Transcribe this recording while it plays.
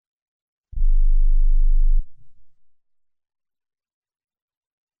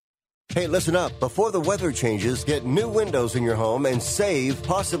Hey, listen up. Before the weather changes, get new windows in your home and save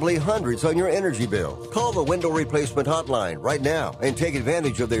possibly hundreds on your energy bill. Call the Window Replacement Hotline right now and take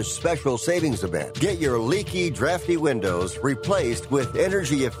advantage of their special savings event. Get your leaky, drafty windows replaced with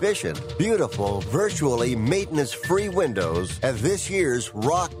energy-efficient, beautiful, virtually maintenance-free windows at this year's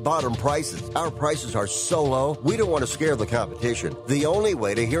rock-bottom prices. Our prices are so low, we don't want to scare the competition. The only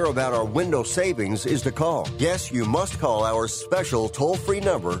way to hear about our window savings is to call. Yes, you must call our special toll-free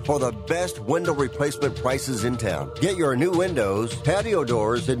number for the best window replacement prices in town. Get your new windows, patio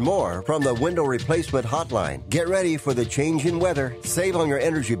doors, and more from the Window Replacement Hotline. Get ready for the change in weather. Save on your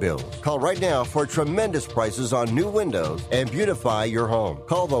energy bills. Call right now for tremendous prices on new windows and beautify your home.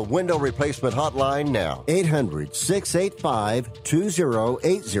 Call the Window Replacement Hotline now.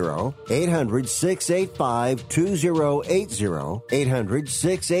 800-685-2080. 800-685-2080.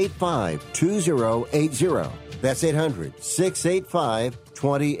 800-685-2080. That's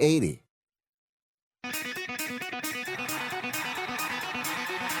 800-685-2080.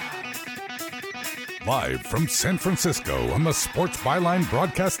 Live from San Francisco on the Sports Byline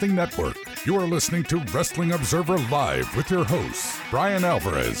Broadcasting Network, you are listening to Wrestling Observer Live with your hosts, Bryan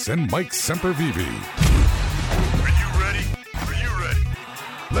Alvarez and Mike Sempervive. Are you ready? Are you ready?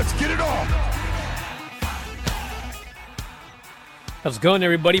 Let's get it on! How's it going,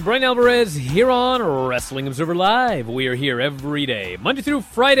 everybody? Bryan Alvarez here on Wrestling Observer Live. We are here every day, Monday through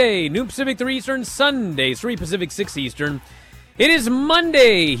Friday, noon Pacific, 3 Eastern, Sunday, 3 Pacific, 6 Eastern. It is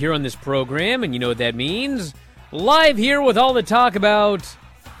Monday here on this program, and you know what that means. Live here with all the talk about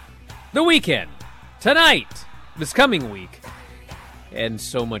the weekend, tonight, this coming week, and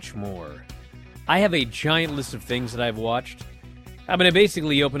so much more. I have a giant list of things that I've watched. I'm going to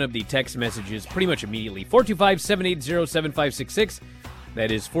basically open up the text messages pretty much immediately. 425-780-7566. That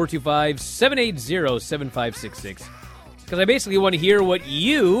is 425-780-7566. Because I basically want to hear what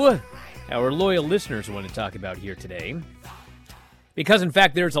you, our loyal listeners, want to talk about here today. Because, in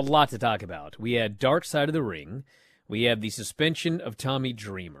fact, there's a lot to talk about. We had Dark Side of the Ring. We have the suspension of Tommy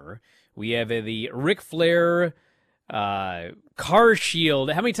Dreamer. We have the Ric Flair car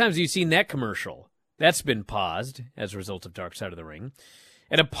shield. How many times have you seen that commercial? That's been paused as a result of Dark Side of the Ring.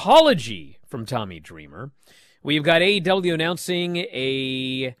 An apology from Tommy Dreamer. We've got AEW announcing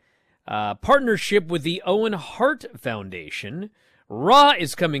a partnership with the Owen Hart Foundation. Raw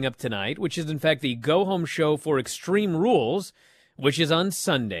is coming up tonight, which is in fact the go-home show for Extreme Rules, which is on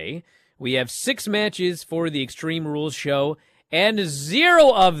Sunday. We have 6 matches for the Extreme Rules show, and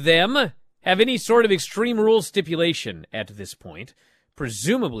 0 of them have any sort of Extreme Rules stipulation at this point.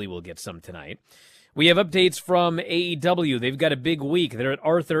 Presumably we'll get some tonight. We have updates from AEW. They've got a big week. They're at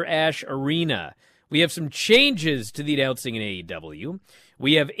Arthur Ashe Arena. We have some changes to the announcing in AEW.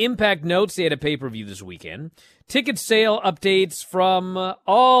 We have Impact notes. They had a pay-per-view this weekend. Ticket sale updates from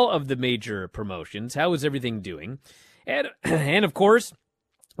all of the major promotions. How is everything doing? And of course,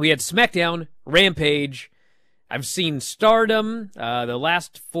 we had SmackDown, Rampage. I've seen Stardom, the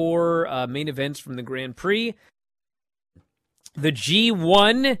last 4 main events from the Grand Prix. The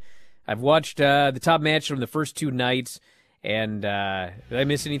G1, I've watched the top match from the first 2 nights. And did I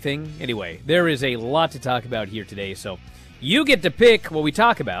miss anything? Anyway, there is a lot to talk about here today. So you get to pick what we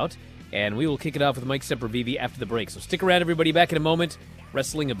talk about. And we will kick it off with Mike Sempervive after the break. So stick around, everybody. Back in a moment.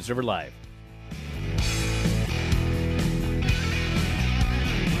 Wrestling Observer Live.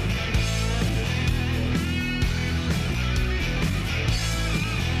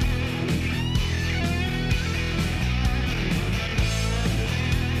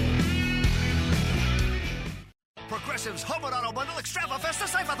 Progressive's Home and Auto Bundle Extrava Festa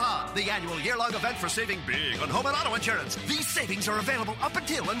Save-A-Thon, the annual year-long event for saving big on home and auto insurance. These savings are available up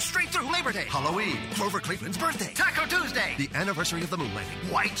until and straight through Labor Day, Halloween, Grover Cleveland's birthday, Taco Tuesday, the anniversary of the moon landing,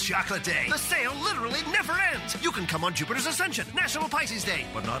 White Chocolate Day. The sale literally never ends. You can come on Jupiter's Ascension, National Pisces Day,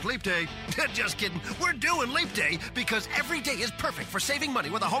 but not Leap Day. Just kidding. We're doing Leap Day because every day is perfect for saving money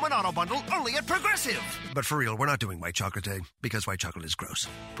with a home and auto bundle only at Progressive. But for real, we're not doing White Chocolate Day because white chocolate is gross.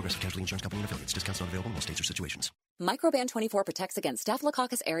 Progressive Casualty Insurance Company and affiliates. Discounts not available in all states or situations. Microban 24 protects against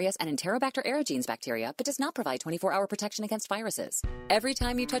Staphylococcus aureus and Enterobacter aerogenes bacteria, but does not provide 24-hour protection against viruses. Every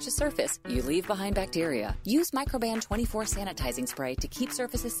time you touch a surface, you leave behind bacteria. Use Microban 24 sanitizing spray to keep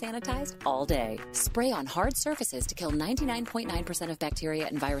surfaces sanitized all day. Spray on hard surfaces to kill 99.9% of bacteria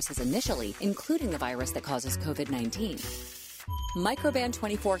and viruses initially, including the virus that causes COVID-19. Microban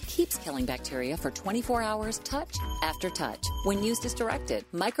 24 keeps killing bacteria for 24 hours, touch after touch. When used as directed,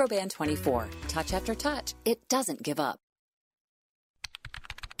 Microban 24, touch after touch, it doesn't give up.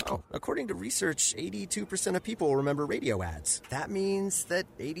 Oh, according to research, 82% of people remember radio ads. That means that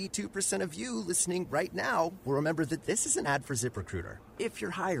 82% of you listening right now will remember that this is an ad for ZipRecruiter. If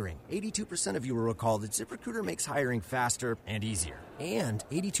you're hiring, 82% of you will recall that ZipRecruiter makes hiring faster and easier. And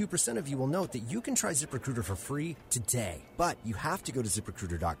 82% of you will note that you can try ZipRecruiter for free today. But you have to go to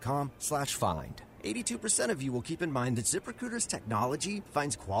ZipRecruiter.com/find. 82% of you will keep in mind that ZipRecruiter's technology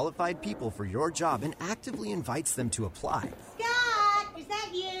finds qualified people for your job and actively invites them to apply. Scott, is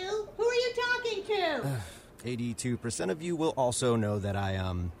that you? Who are you talking to? 82% of you will also know that I,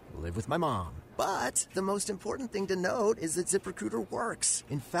 live with my mom. But the most important thing to note is that ZipRecruiter works.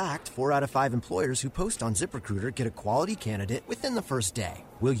 In fact, 4 out of 5 employers who post on ZipRecruiter get a quality candidate within the first day.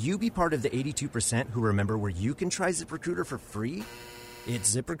 Will you be part of the 82% who remember where you can try ZipRecruiter for free?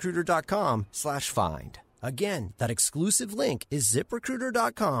 It's ZipRecruiter.com/find. Again, that exclusive link is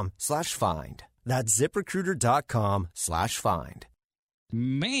ZipRecruiter.com/find. That's ZipRecruiter.com/find.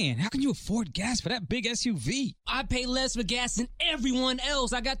 Man, how can you afford gas for that big SUV? I pay less for gas than everyone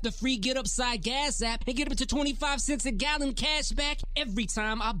else. I got the free Get Upside Gas app and get up to 25 cents a gallon cash back every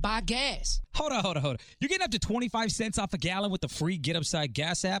time I buy gas. Hold on. You're getting up to 25 cents off a gallon with the free Get Upside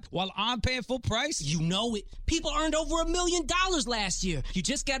Gas app while I'm paying full price? You know it. People earned over $1 million last year. You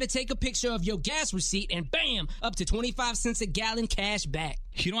just got to take a picture of your gas receipt and bam, up to 25 cents a gallon cash back.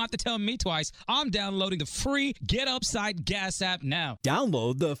 You don't have to tell me twice. I'm downloading the free Get Upside Gas app now.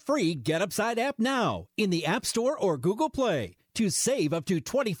 Download the free Get Upside app now in the App Store or Google Play to save up to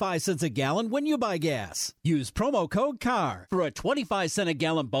 25 cents a gallon when you buy gas. Use promo code CAR for a 25 cent a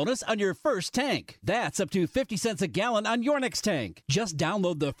gallon bonus on your first tank. That's up to 50 cents a gallon on your next tank. Just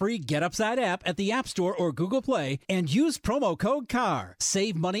download the free Get Upside app at the App Store or Google Play and use promo code CAR.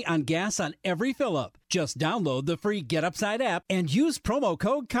 Save money on gas on every fill-up. Just download the free Get Upside app and use promo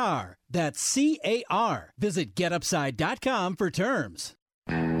code CAR. That's CAR. Visit GetUpside.com for terms.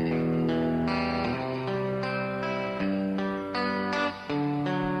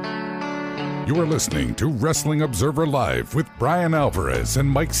 You are listening to Wrestling Observer Live with Bryan Alvarez and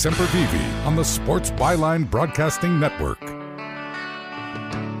Mike Sempervive on the Sports Byline Broadcasting Network.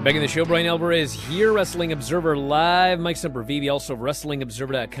 Back in the show, Bryan Alvarez here, Wrestling Observer Live. Mike Sempervive, also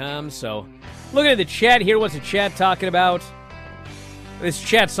WrestlingObserver.com. So, looking at the chat here, what's the chat talking about? This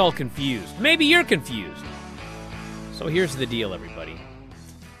chat's all confused. Maybe you're confused. So here's the deal, everybody.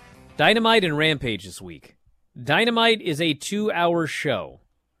 Dynamite and Rampage this week. Dynamite is a 2-hour show.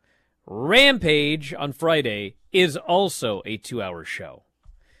 Rampage on Friday is also a 2-hour show.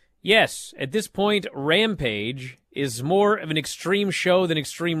 Yes, at this point, Rampage is more of an Extreme show than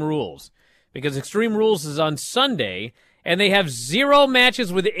Extreme Rules, because Extreme Rules is on Sunday, and they have 0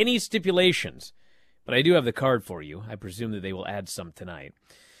 matches with any stipulations. But I do have the card for you. I presume that they will add some tonight.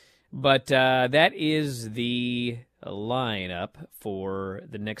 But that is the lineup for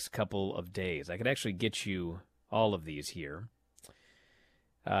the next couple of days. I could actually get you all of these here.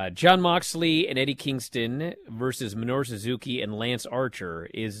 Jon Moxley and Eddie Kingston versus Minoru Suzuki and Lance Archer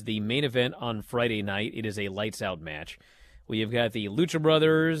is the main event on Friday night. It is a lights-out match. We have got the Lucha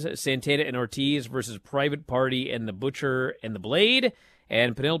Brothers, Santana and Ortiz versus Private Party and the Butcher and the Blade,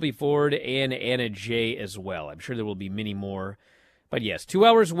 and Penelope Ford and Anna Jay as well. I'm sure there will be many more. But yes, 2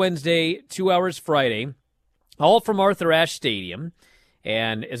 hours Wednesday, 2 hours Friday, all from Arthur Ashe Stadium.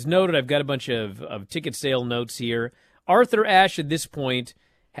 And as noted, I've got a bunch of ticket sale notes here. Arthur Ashe at this point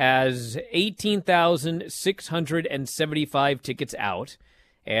has 18,675 tickets out,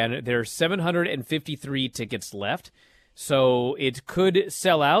 and there are 753 tickets left. So it could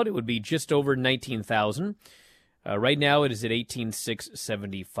sell out. It would be just over 19,000. Right now it is at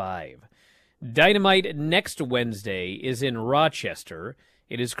 18,675. Dynamite next Wednesday is in Rochester.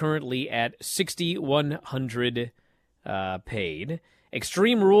 It is currently at 6,100 paid.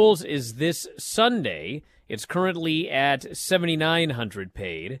 Extreme Rules is this Sunday. It's currently at 7,900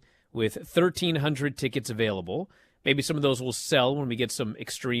 paid with 1,300 tickets available. Maybe some of those will sell when we get some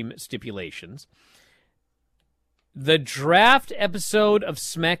extreme stipulations. The draft episode of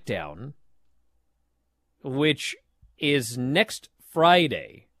SmackDown, which is next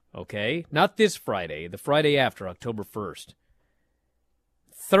Friday, okay? Not this Friday, the Friday after, October 1st.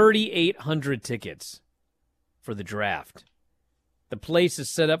 3,800 tickets for the draft. The place is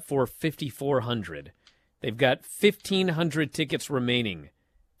set up for 5,400. They've got 1,500 tickets remaining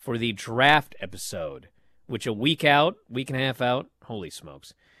for the draft episode, which a week out, week and a half out, holy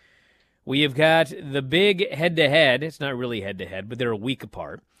smokes. We have got the big head-to-head. It's not really head-to-head, but they're a week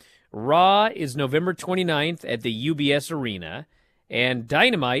apart. Raw is November 29th at the UBS Arena, and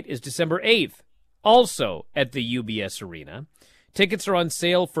Dynamite is December 8th, also at the UBS Arena. Tickets are on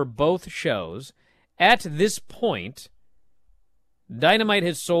sale for both shows. At this point, Dynamite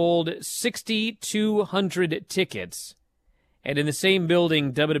has sold 6,200 tickets, and in the same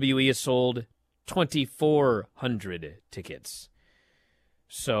building, WWE has sold 2,400 tickets.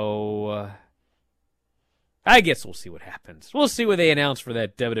 So, I guess we'll see what happens. We'll see what they announce for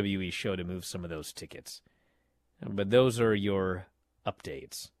that WWE show to move some of those tickets. But those are your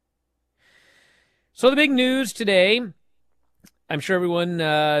updates. So the big news today, I'm sure everyone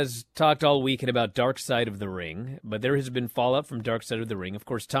has talked all weekend about Dark Side of the Ring, but there has been fallout from Dark Side of the Ring. Of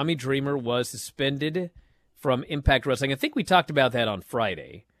course, Tommy Dreamer was suspended from Impact Wrestling. I think we talked about that on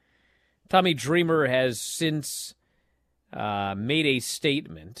Friday. Tommy Dreamer has since made a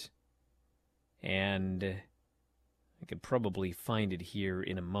statement, and I could probably find it here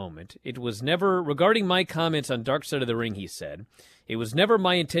in a moment. It was never, regarding my comments on Dark Side of the Ring, he said, it was never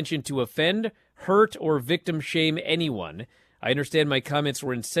my intention to offend, hurt, or victim shame anyone. I understand my comments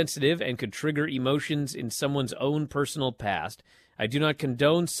were insensitive and could trigger emotions in someone's own personal past. I do not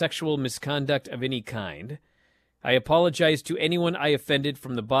condone sexual misconduct of any kind. I apologize to anyone I offended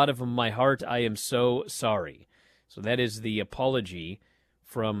from the bottom of my heart. I am so sorry. So that is the apology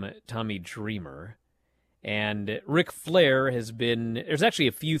from Tommy Dreamer. And Ric Flair has been, there's actually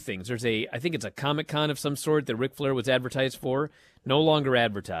a few things. I think it's a Comic-Con of some sort that Ric Flair was advertised for, no longer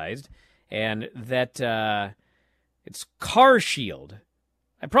advertised. And that, it's Car Shield.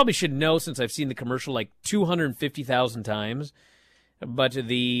 I probably should know since I've seen the commercial like 250,000 times. But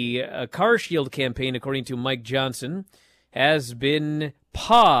the Car Shield campaign, according to Mike Johnson, has been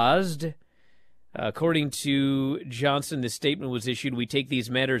paused. According to Johnson, the statement was issued, we take these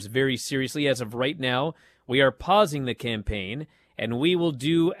matters very seriously. As of right now, we are pausing the campaign, and we will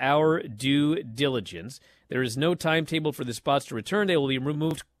do our due diligence. There is no timetable for the spots to return. They will be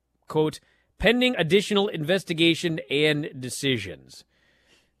removed, quote, pending additional investigation and decisions.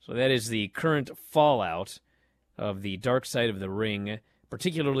 So that is the current fallout of the Dark Side of the Ring,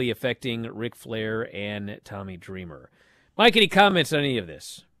 particularly affecting Ric Flair and Tommy Dreamer. Mike, any comments on any of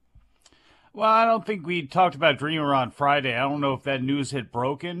this? Well, I don't think we talked about Dreamer on Friday. I don't know if that news had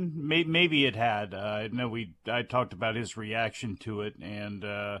broken. Maybe it had. I know I talked about his reaction to it, and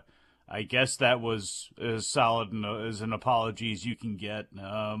I guess that was as solid as an apology as you can get.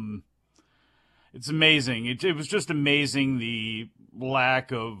 It's amazing. It was just amazing the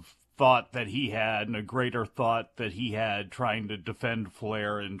lack of thought that he had and a greater thought that he had trying to defend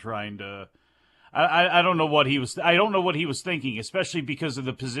Flair and trying to. I don't know what he was. I don't know what he was thinking, especially because of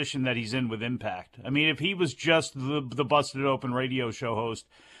the position that he's in with Impact. I mean, if he was just the busted open radio show host,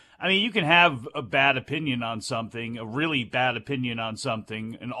 I mean, you can have a bad opinion on something, a really bad opinion on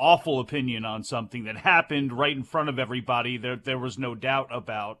something, an awful opinion on something that happened right in front of everybody. There was no doubt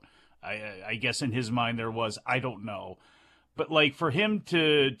about. I guess in his mind there was. I don't know, but like for him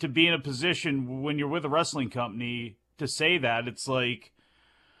to be in a position when you're with a wrestling company to say that, it's like.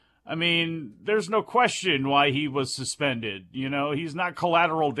 I mean, there's no question why he was suspended. You know, he's not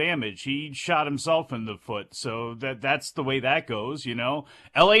collateral damage. He shot himself in the foot. So that's the way that goes, you know.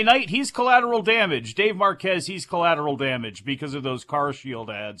 LA Knight, he's collateral damage. Dave Marquez, he's collateral damage because of those Car Shield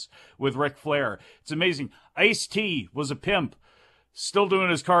ads with Ric Flair. It's amazing. Ice-T was a pimp, still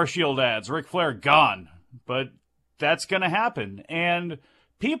doing his Car Shield ads. Ric Flair gone. But that's going to happen. And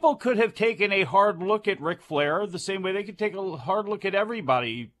people could have taken a hard look at Ric Flair the same way they could take a hard look at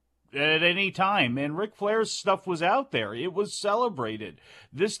everybody at any time, and Ric Flair's stuff was out there. It was celebrated.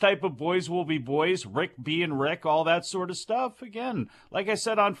 This type of boys will be boys, Rick being Rick, all that sort of stuff. Again, like I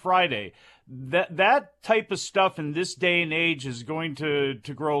said on Friday, that type of stuff in this day and age is going to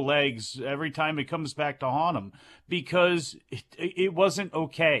grow legs every time it comes back to haunt them, because it wasn't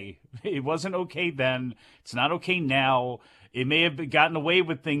okay. It wasn't okay then. It's not okay now. It may have gotten away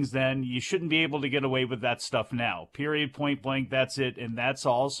with things then. You shouldn't be able to get away with that stuff now. Period, point blank, that's it, and that's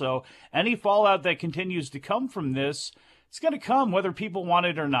all. So any fallout that continues to come from this, it's going to come whether people want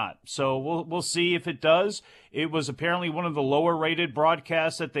it or not. So we'll see if it does. It was apparently one of the lower-rated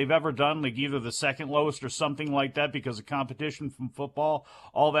broadcasts that they've ever done, like either the second lowest or something like that because of competition from football,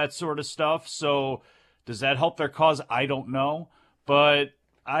 all that sort of stuff. So does that help their cause? I don't know. But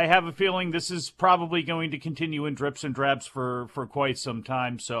I have a feeling this is probably going to continue in drips and drabs for quite some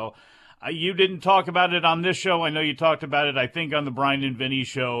time. So you didn't talk about it on this show. I know you talked about it, I think, on the Bryan and Vinny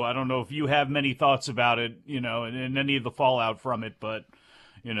show. I don't know if you have many thoughts about it, you know, and any of the fallout from it, but,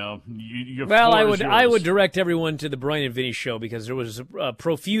 you know, I would direct everyone to the Bryan and Vinny show because there was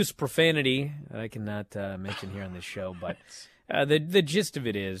profuse profanity that I cannot mention here on this show. But the gist of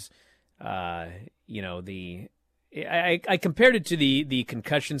it is, you know, I compared it to the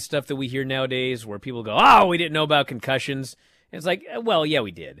concussion stuff that we hear nowadays where people go, oh, we didn't know about concussions. And it's like, well, yeah,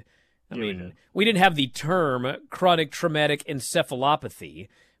 we did. I mean, we didn't have the term chronic traumatic encephalopathy,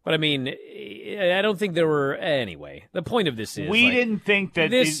 but I mean, I don't think there were. Anyway, the point of this is we didn't think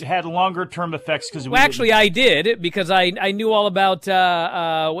that it had longer term effects because actually I did because I knew all about.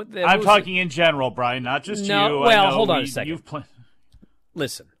 I'm talking in general, Brian, not just you. Well, hold on a second.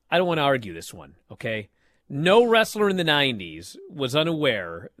 Listen, I don't want to argue this one. Okay. No wrestler in the 90s was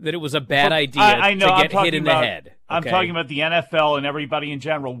unaware that it was a bad idea to get hit in the head. Okay? I'm talking about the NFL and everybody in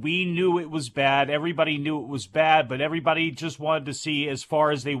general. We knew it was bad. Everybody knew it was bad, but everybody just wanted to see as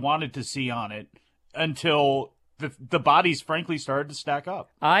far as they wanted to see on it until the bodies, frankly, started to stack up.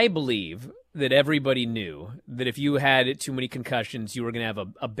 I believe that everybody knew that if you had too many concussions, you were going to have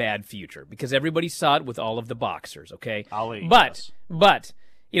a bad future because everybody saw it with all of the boxers, okay? Ali, but,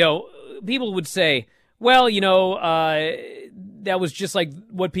 people would say, well, that was just like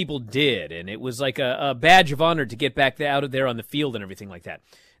what people did, and it was like a badge of honor to get back out of there on the field and everything like that.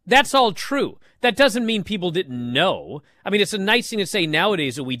 That's all true. That doesn't mean people didn't know. I mean, it's a nice thing to say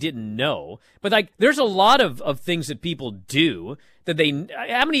nowadays that we didn't know, but like, there's a lot of things that people do that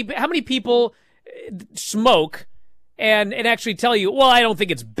how many people smoke and actually tell you, well, I don't think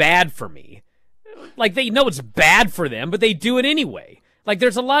it's bad for me. Like, they know it's bad for them, but they do it anyway. Like,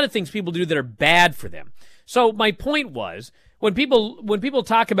 there's a lot of things people do that are bad for them. So my point was, when people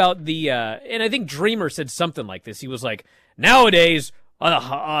talk about and I think Dreamer said something like this. He was like, nowadays,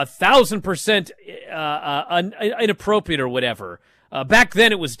 1,000% inappropriate or whatever. Back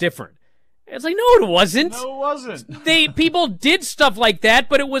then it was different. It's like, no, it wasn't. No, it wasn't. People did stuff like that,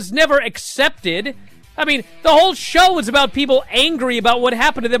 but it was never accepted. I mean, the whole show was about people angry about what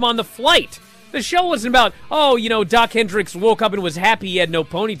happened to them on the flight. The show wasn't about, Doc Hendricks woke up and was happy he had no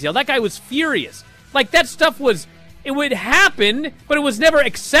ponytail. That guy was furious. Like, that stuff it would happen, but it was never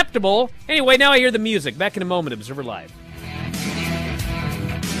acceptable. Anyway, now I hear the music. Back in a moment, Observer Live.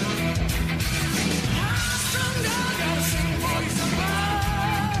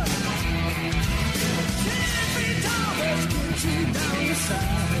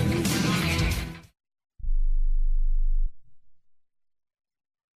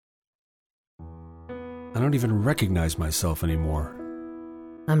 I don't even recognize myself anymore.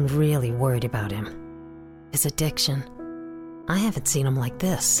 I'm really worried about him. His addiction. I haven't seen him like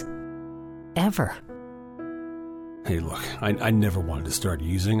this. Ever. Hey, look, I never wanted to start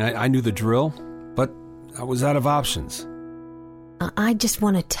using. I knew the drill, but I was out of options. I just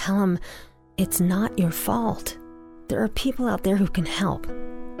want to tell him it's not your fault. There are people out there who can help.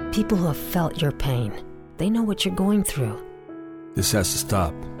 People who have felt your pain. They know what you're going through. This has to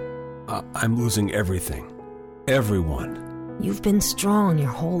stop. I'm losing everything. Everyone. You've been strong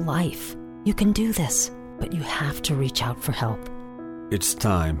your whole life. You can do this, but you have to reach out for help. It's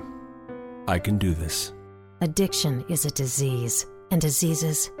time. I can do this. Addiction is a disease, and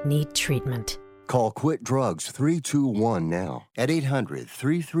diseases need treatment. Call Quit Drugs 321 now at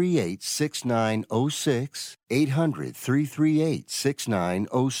 800-338-6906.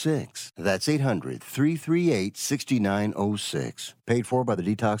 800-338-6906. That's 800-338-6906. Paid for by the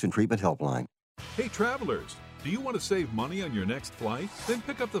Detox and Treatment Helpline. Hey, travelers, do you want to save money on your next flight? Then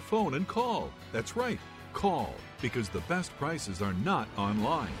pick up the phone and call. That's right, call, because the best prices are not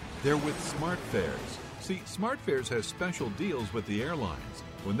online. They're with SmartFares. See, SmartFares has special deals with the airlines.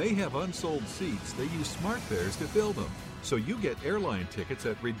 When they have unsold seats, they use SmartFares to fill them. So you get airline tickets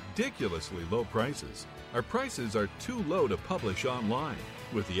at ridiculously low prices. Our prices are too low to publish online.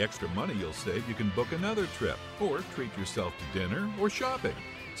 With the extra money you'll save, you can book another trip or treat yourself to dinner or shopping.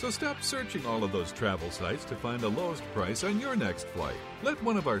 So stop searching all of those travel sites to find the lowest price on your next flight. Let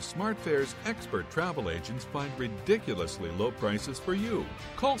one of our SmartFares expert travel agents find ridiculously low prices for you.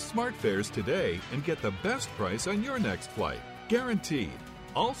 Call SmartFares today and get the best price on your next flight. Guaranteed.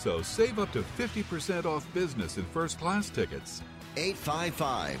 Also, save up to 50% off business and first class tickets.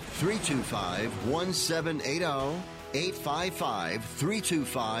 855-325-1780.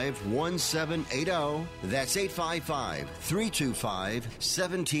 855-325-1780. That's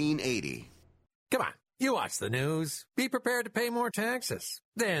 855-325-1780. Come on, you watch the news. Be prepared to pay more taxes.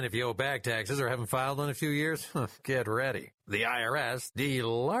 Then if you owe back taxes or haven't filed in a few years, get ready. The IRS, the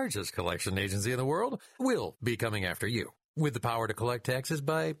largest collection agency in the world, will be coming after you. With the power to collect taxes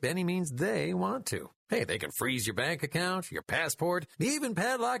by any means they want to. Hey, they can freeze your bank account, your passport, even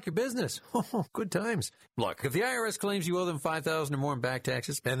padlock your business. Oh, good times. Look, if the IRS claims you owe them $5,000 or more in back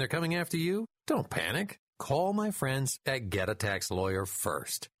taxes and they're coming after you, don't panic. Call my friends at Get a Tax Lawyer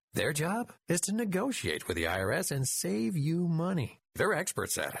first. Their job is to negotiate with the IRS and save you money. They're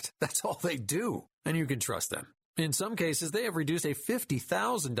experts at it. That's all they do. And you can trust them. In some cases, they have reduced a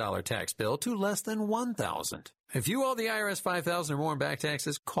 $50,000 tax bill to less than $1,000. If you owe the IRS $5,000 or more in back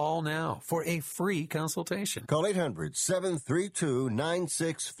taxes, call now for a free consultation. Call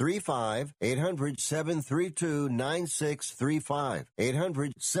 800-732-9635. 800-732-9635.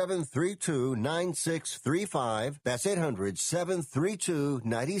 800-732-9635. That's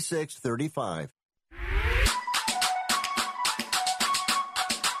 800-732-9635.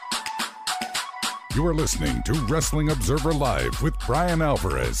 You are listening to Wrestling Observer Live with Bryan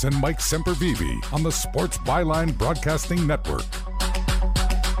Alvarez and Mike Sempervive on the Sports Byline Broadcasting Network.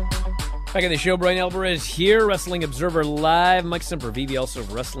 Back in the show, Bryan Alvarez here, Wrestling Observer Live. Mike Sempervive, also of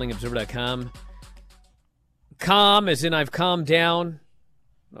WrestlingObserver.com. Calm, as in I've calmed down.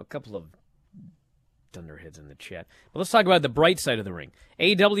 A couple of dunderheads in the chat. But let's talk about the bright side of the ring.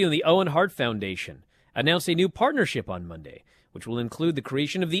 AEW and the Owen Hart Foundation announced a new partnership on Monday, which will include the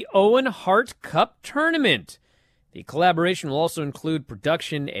creation of the Owen Hart Cup Tournament. The collaboration will also include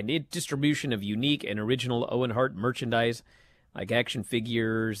production and distribution of unique and original Owen Hart merchandise, like action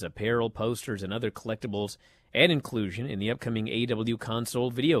figures, apparel, posters, and other collectibles, and inclusion in the upcoming AEW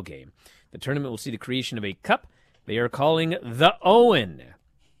console video game. The tournament will see the creation of a cup they are calling the Owen.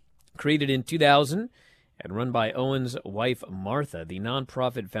 Created in 2000 and run by Owen's wife, Martha, the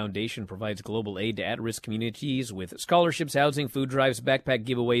nonprofit foundation provides global aid to at-risk communities with scholarships, housing, food drives, backpack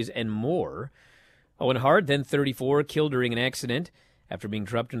giveaways, and more. Owen Hart, then 34, killed during an accident after being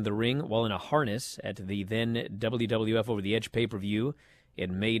dropped into the ring while in a harness at the then WWF Over the Edge pay-per-view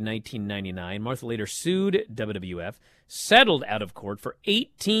in May 1999. Martha later sued WWF, settled out of court for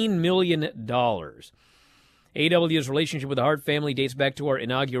 $18 million. AEW's relationship with the Hart family dates back to our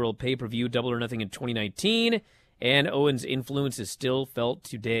inaugural pay-per-view, Double or Nothing, in 2019, and Owen's influence is still felt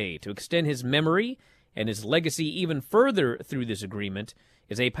today. To extend his memory and his legacy even further through this agreement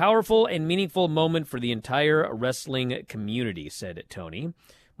is a powerful and meaningful moment for the entire wrestling community, said Tony.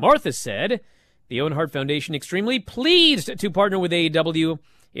 Martha said, the Owen Hart Foundation extremely pleased to partner with AEW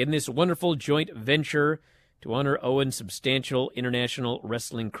in this wonderful joint venture to honor Owen's substantial international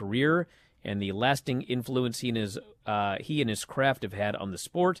wrestling career and the lasting influence he and his craft have had on the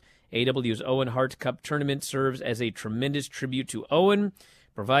sport. AEW's Owen Hart Cup Tournament serves as a tremendous tribute to Owen,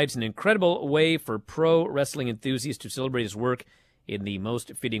 provides an incredible way for pro wrestling enthusiasts to celebrate his work in the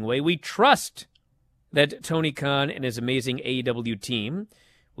most fitting way. We trust that Tony Khan and his amazing AEW team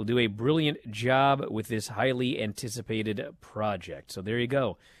will do a brilliant job with this highly anticipated project. So there you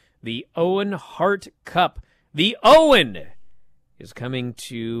go. The Owen Hart Cup. The Owen is coming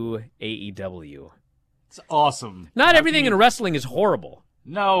to AEW. It's awesome. Not everything in wrestling is horrible.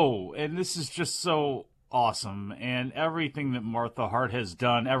 No, and this is just so awesome. And everything that Martha Hart has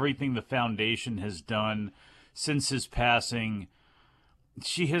done, everything the foundation has done since his passing,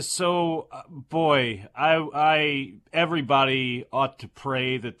 she has so, everybody ought to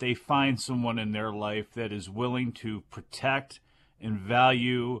pray that they find someone in their life that is willing to protect and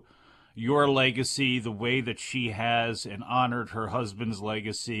value your legacy the way that she has, and honored her husband's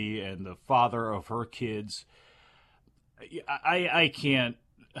legacy and the father of her kids. I can't,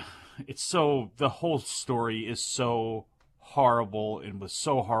 it's so, the whole story is so horrible and was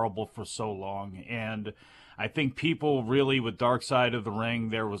so horrible for so long. And I think people really, with Dark Side of the Ring,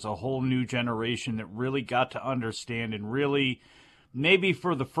 there was a whole new generation that really got to understand and really, maybe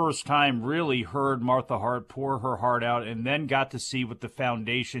for the first time, really heard Martha Hart pour her heart out, and then got to see what the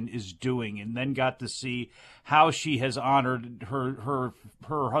foundation is doing, and then got to see how she has honored her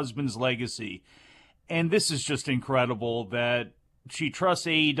husband's legacy. And this is just incredible that she trusts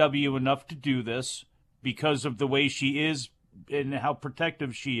AEW enough to do this because of the way she is and how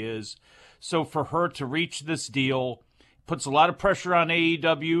protective she is. So for her to reach this deal puts a lot of pressure on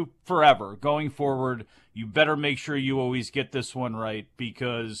AEW forever going forward. You better make sure you always get this one right,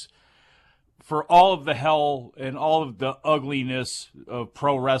 because for all of the hell and all of the ugliness of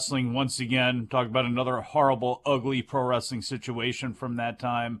pro wrestling, once again, talk about another horrible, ugly pro wrestling situation from that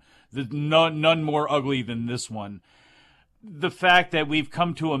time, none more ugly than this one. The fact that we've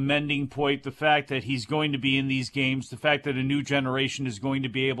come to a mending point, the fact that he's going to be in these games, the fact that a new generation is going to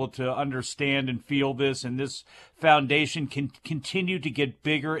be able to understand and feel this, and this foundation can continue to get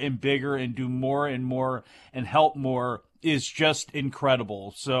bigger and bigger and do more and more and help more, is just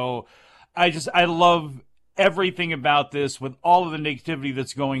incredible. So I love everything about this, with all of the negativity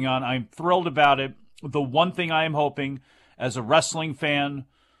that's going on. I'm thrilled about it. The one thing I am hoping, as a wrestling fan,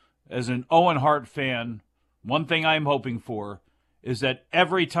 as an Owen Hart fan, one thing I'm hoping for is that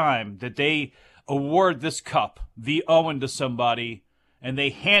every time that they award this cup, the Owen, to somebody, and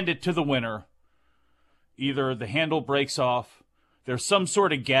they hand it to the winner, either the handle breaks off, there's some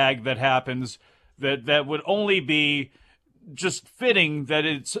sort of gag that happens that would only be just fitting that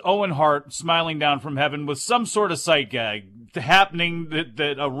it's Owen Hart smiling down from heaven with some sort of sight gag happening,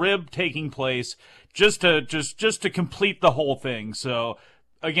 that a rib taking place, just to complete the whole thing. So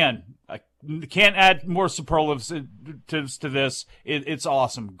again, I can't add more superlatives to this. It's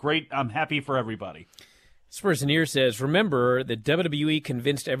awesome. Great. I'm happy for everybody. This person here says, remember that WWE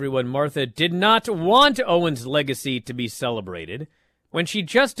convinced everyone Martha did not want Owen's legacy to be celebrated when she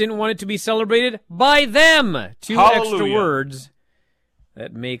just didn't want it to be celebrated by them. Two Hallelujah. extra words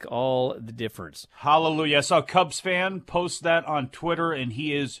that make all the difference. Hallelujah. I saw a Cubs fan post that on Twitter, and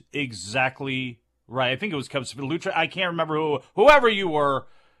he is exactly right. I think it was Cubs fan. Lucha. I can't remember whoever you were.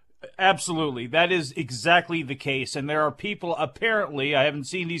 Absolutely. That is exactly the case. And there are people, apparently, I haven't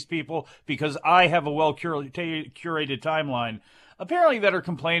seen these people because I have a well-curated timeline, apparently that are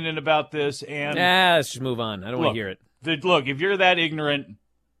complaining about this. And let's just move on. I don't want to hear it. Look, if you're that ignorant,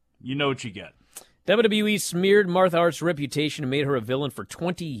 you know what you get. WWE smeared Martha Hart's reputation and made her a villain for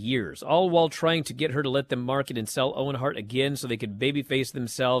 20 years, all while trying to get her to let them market and sell Owen Hart again so they could babyface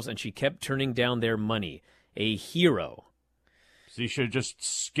themselves, and she kept turning down their money. A hero. So you should have just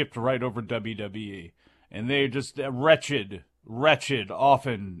skipped right over WWE. And they're just wretched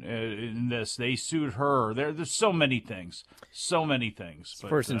often in this. They sued her. There's so many things. This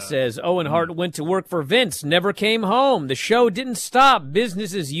person says, Owen Hart went to work for Vince, never came home. The show didn't stop.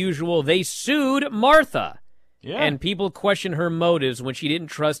 Business as usual. They sued Martha. Yeah. And people question her motives when she didn't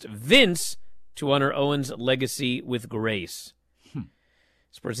trust Vince to honor Owen's legacy with grace.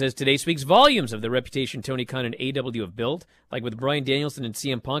 This person says, today speaks volumes of the reputation Tony Khan and AEW have built. Like with Bryan Danielson and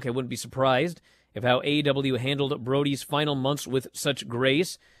CM Punk, I wouldn't be surprised if how AEW handled Brody's final months with such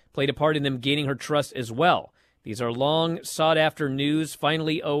grace played a part in them gaining her trust as well. These are long, sought-after news.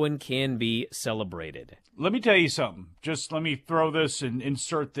 Finally, Owen can be celebrated. Let me tell you something. Just let me throw this and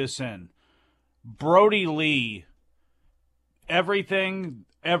insert this in. Brody Lee, everything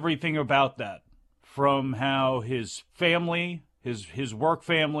about that, from how his family, his work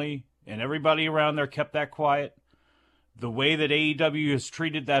family, and everybody around there kept that quiet, the way that AEW has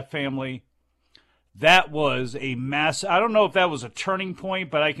treated that family, that was a mass. I don't know if that was a turning point,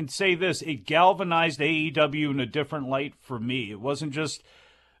 but I can say this: it galvanized AEW in a different light for me. It wasn't just.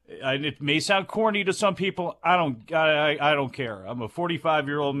 It may sound corny to some people. I don't care. I'm a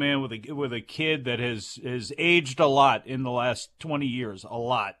 45-year-old man with a kid that has aged a lot in the last 20 years, a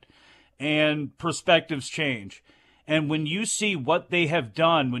lot, and perspectives change. And when you see what they have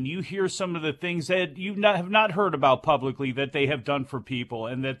done, when you hear some of the things that you have not heard about publicly that they have done for people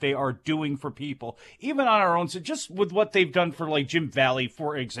and that they are doing for people, even on our own, so just with what they've done for like Jim Valley,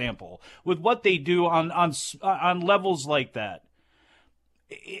 for example, with what they do on levels like that,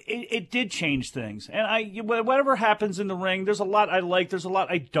 it did change things. And whatever happens in the ring, there's a lot I like, there's a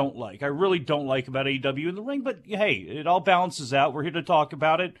lot I don't like. I really don't like about AEW in the ring, but hey, it all balances out. We're here to talk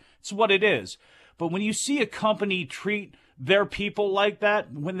about it. It's what it is. But when you see a company treat their people like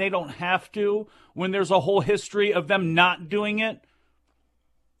that, when they don't have to, when there's a whole history of them not doing it,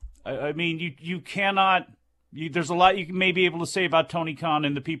 I mean, you cannot. There's a lot you may be able to say about Tony Khan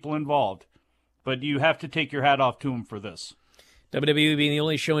and the people involved, but you have to take your hat off to him for this. WWE being the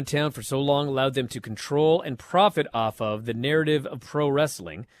only show in town for so long allowed them to control and profit off of the narrative of pro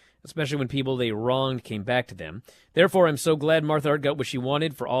wrestling, especially when people they wronged came back to them. Therefore, I'm so glad Martha Hart got what she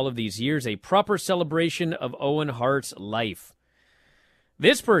wanted for all of these years, a proper celebration of Owen Hart's life.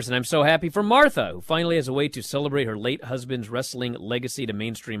 This person, I'm so happy for Martha, who finally has a way to celebrate her late husband's wrestling legacy to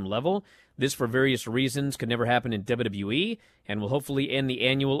mainstream level. This, for various reasons, could never happen in WWE, and will hopefully end the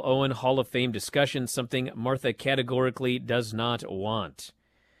annual Owen Hall of Fame discussion, something Martha categorically does not want.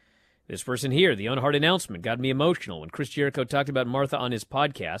 This person here, the Owen Hart announcement, got me emotional when Chris Jericho talked about Martha on his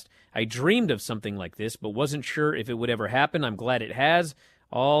podcast. I dreamed of something like this, but wasn't sure if it would ever happen. I'm glad it has.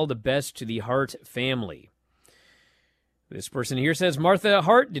 All the best to the Hart family. This person here says, Martha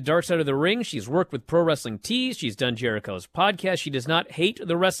Hart did Dark Side of the Ring. She's worked with Pro Wrestling Tees. She's done Jericho's podcast. She does not hate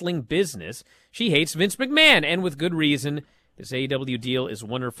the wrestling business. She hates Vince McMahon, and with good reason. This AEW deal is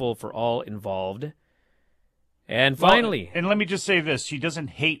wonderful for all involved. And finally... Well, and let me just say this. She doesn't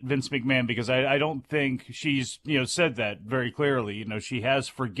hate Vince McMahon because I don't think she's, said that very clearly. She has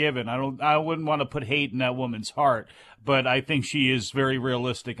forgiven. I wouldn't want to put hate in that woman's heart, but I think she is very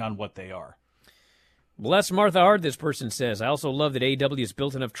realistic on what they are. Bless Martha Hart, this person says. I also love that AEW has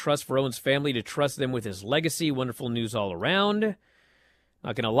built enough trust for Owen's family to trust them with his legacy. Wonderful news all around.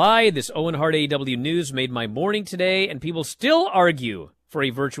 Not going to lie, this Owen Hart AEW news made my morning today, and people still argue for a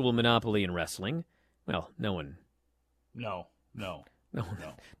virtual monopoly in wrestling. Well, no one. No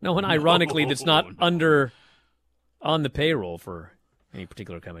one, ironically, that's not on the payroll for any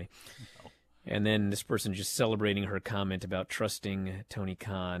particular company. And then this person just celebrating her comment about trusting Tony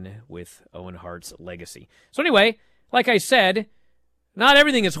Khan with Owen Hart's legacy. So anyway, like I said, not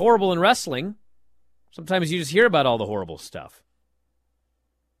everything is horrible in wrestling. Sometimes you just hear about all the horrible stuff.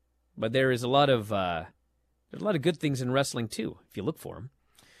 But there is a lot of good things in wrestling too, if you look for them.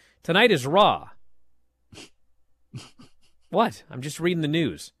 Tonight is Raw. What? I'm just reading the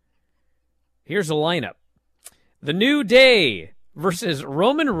news. Here's a lineup. The New Day versus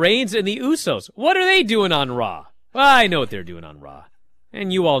Roman Reigns and the Usos. What are they doing on Raw? Well, I know what they're doing on Raw.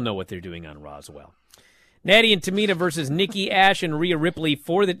 And you all know what they're doing on Raw as well. Natty and Tamina versus Nikki Ash and Rhea Ripley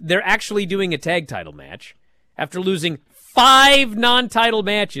they're actually doing a tag title match. After losing 5 non-title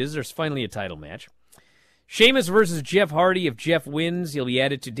matches, there's finally a title match. Sheamus versus Jeff Hardy. If Jeff wins, he'll be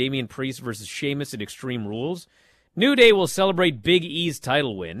added to Damian Priest versus Sheamus at Extreme Rules. New Day will celebrate Big E's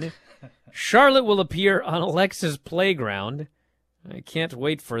title win. Charlotte will appear on Alexa's Playground. I can't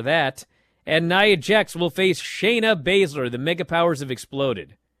wait for that. And Nia Jax will face Shayna Baszler. The Mega Powers have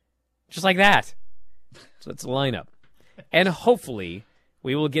exploded. Just like that. So that's the lineup. And hopefully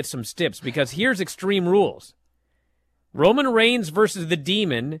we will get some stips, because here's Extreme Rules. Roman Reigns versus the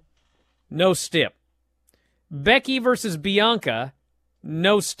Demon, no stip. Becky versus Bianca,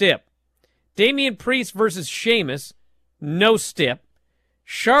 no stip. Damian Priest versus Sheamus, no stip.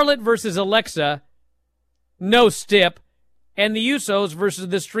 Charlotte versus Alexa, no stip. And the Usos versus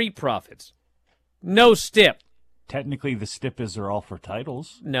the Street Profits, no stip. Technically, the stippies are all for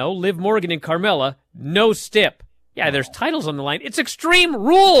titles. No, Liv Morgan and Carmella, no stip. Yeah, there's titles on the line. It's Extreme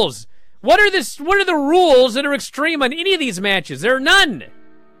Rules. What are the rules that are extreme on any of these matches? There are none.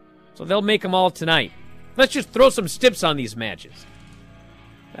 So they'll make them all tonight. Let's just throw some stips on these matches.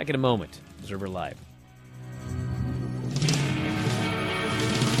 Back in a moment. Observer Live.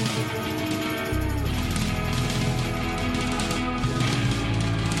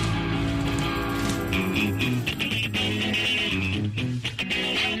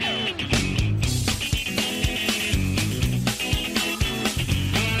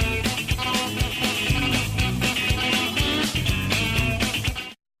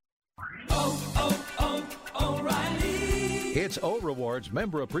 It's O Rewards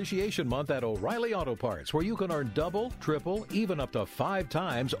Member Appreciation Month at O'Reilly Auto Parts, where you can earn double, triple, even up to 5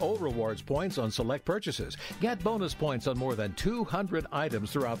 times O Rewards points on select purchases. Get bonus points on more than 200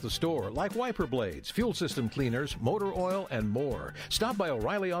 items throughout the store, like wiper blades, fuel system cleaners, motor oil, and more. Stop by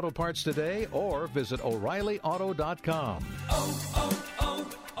O'Reilly Auto Parts today or visit O'ReillyAuto.com.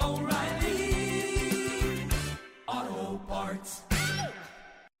 O'Reilly Auto Parts.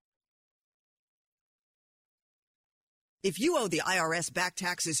 If you owe the IRS back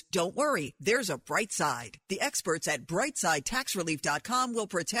taxes, don't worry. There's a bright side. The experts at BrightSideTaxRelief.com will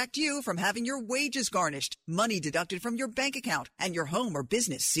protect you from having your wages garnished, money deducted from your bank account, and your home or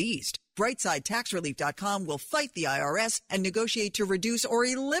business seized. BrightSideTaxRelief.com will fight the IRS and negotiate to reduce or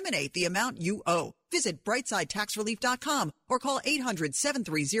eliminate the amount you owe. Visit BrightSideTaxRelief.com or call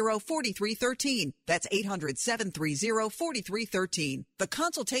 800-730-4313. That's 800-730-4313. The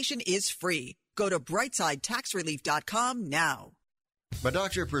consultation is free. Go to BrightSideTaxRelief.com now. My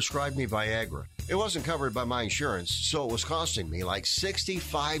doctor prescribed me Viagra. It wasn't covered by my insurance, so it was costing me like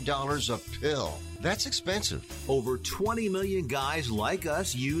 $65 a pill. That's expensive. Over 20 million guys like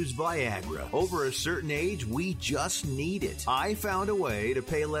us use Viagra. Over a certain age, we just need it. I found a way to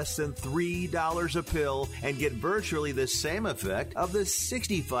pay less than $3 a pill and get virtually the same effect of the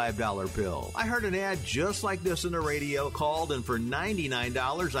 $65 pill. I heard an ad just like this on the radio, called, and for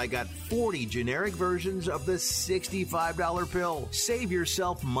 $99, I got 40 generic versions of the $65 pill. Save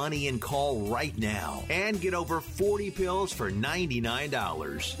yourself money and call right now and get over 40 pills for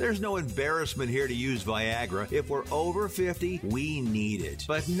 $99. There's no embarrassment here to use Viagra. If we're over 50, we need it,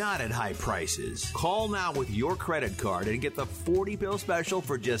 but not at high prices. Call now with your credit card and get the 40 pill special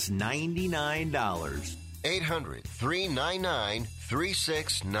for just $99.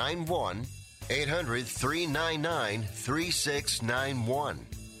 800-399-3691. 800-399-3691.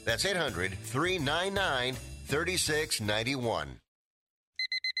 That's 800-399-3691.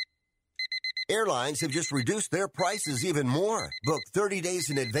 Airlines have just reduced their prices even more. Book 30 days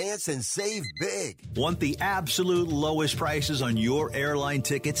in advance and save big. Want the absolute lowest prices on your airline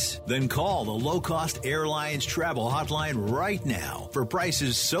tickets? Then call the Low Cost Airlines Travel Hotline right now for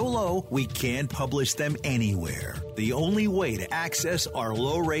prices so low we can't publish them anywhere. The only way to access our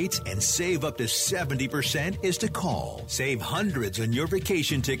low rates and save up to 70% is to call. Save hundreds on your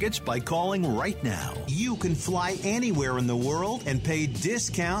vacation tickets by calling right now. You can fly anywhere in the world and pay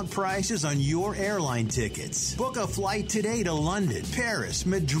discount prices on your your airline tickets. Book a flight today to London, Paris,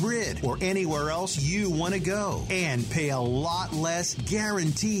 Madrid, or anywhere else you want to go. And pay a lot less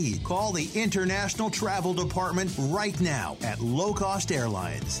guaranteed. Call the International Travel Department right now at Low Cost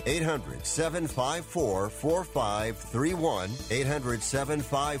Airlines. 800-754-4531.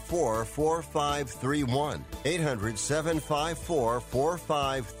 800-754-4531.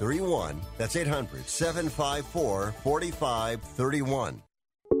 800-754-4531. That's 800-754-4531.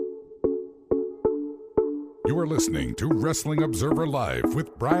 You are listening to Wrestling Observer Live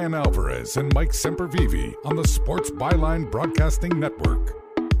with Bryan Alvarez and Mike Sempervive on the Sports Byline Broadcasting Network.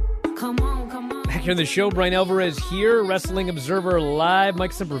 Come on, come on. Back here in the show, Bryan Alvarez here, Wrestling Observer Live.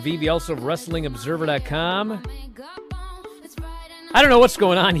 Mike Sempervive, also of WrestlingObserver.com. I don't know what's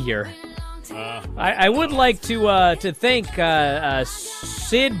going on here. I would like to thank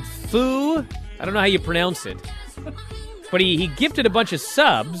Sid Fu. I don't know how you pronounce it, but he gifted a bunch of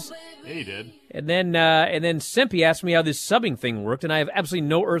subs. Yeah, he did. And then Sempy asked me how this subbing thing worked, and I have absolutely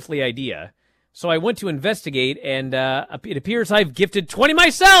no earthly idea. So I went to investigate, and it appears I've gifted 20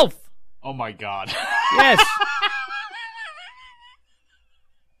 myself. Oh my God! Yes.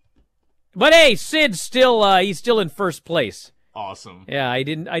 But hey, Sid's he's still in first place. Awesome. Yeah, I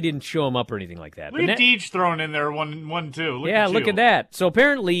didn't show him up or anything like that. Look at Deej thrown in there, one too. Look at that. So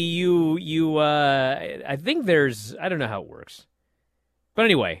apparently you I think I don't know how it works. But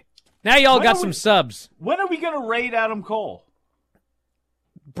anyway, now y'all got some subs. When are we going to raid Adam Cole?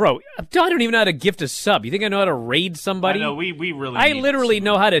 Bro, I don't even know how to gift a sub. You think I know how to raid somebody? I know, we really I need literally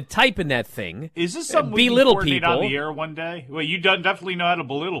know how to type in that thing. Is this something we can belittle coordinate people on the air one day? Well, you definitely know how to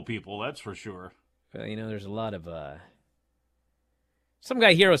belittle people, that's for sure. Well, there's a lot of... Some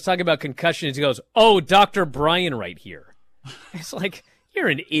guy here was talking about concussions. He goes, "Oh, Dr. Bryan right here." It's like, you're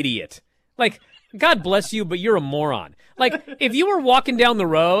an idiot. Like, God bless you, but you're a moron. Like, if you were walking down the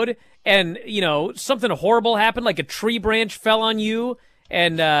road and, something horrible happened, like a tree branch fell on you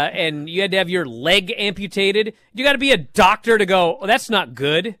and you had to have your leg amputated, you got to be a doctor to go, "Oh, that's not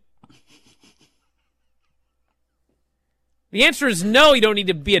good." The answer is no, you don't need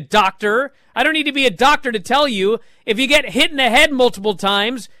to be a doctor. I don't need to be a doctor to tell you if you get hit in the head multiple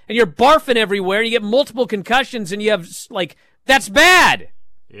times and you're barfing everywhere and you get multiple concussions and you have, that's bad.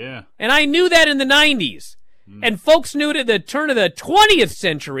 Yeah. And I knew that in the 90s. And folks knew it at the turn of the 20th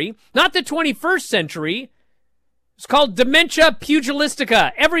century, not the 21st century. It's called dementia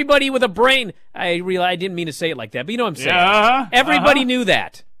pugilistica. Everybody with a brain. I didn't mean to say it like that, but you know what I'm saying. Yeah. Everybody knew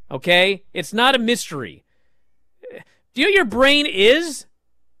that, okay? It's not a mystery. Do you know what your brain is?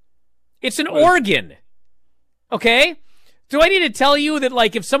 It's an organ. Okay? Do I need to tell you that,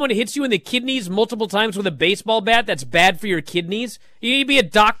 if someone hits you in the kidneys multiple times with a baseball bat, that's bad for your kidneys? You need to be a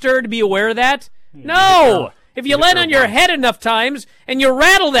doctor to be aware of that? No! If you land on your head enough times and you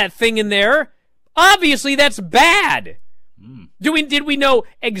rattle that thing in there, obviously that's bad. Did we know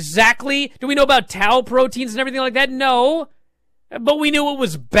exactly? Do we know about tau proteins and everything like that? No. But we knew it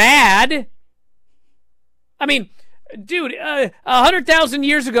was bad. I mean... Dude, 100,000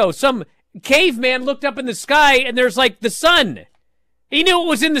 years ago, some caveman looked up in the sky and there's the sun. He knew it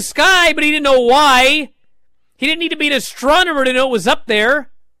was in the sky, but he didn't know why. He didn't need to be an astronomer to know it was up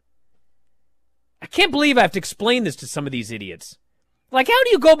there. I can't believe I have to explain this to some of these idiots. How do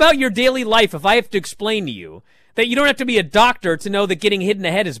you go about your daily life if I have to explain to you that you don't have to be a doctor to know that getting hit in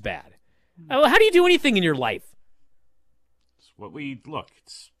the head is bad? How do you do anything in your life?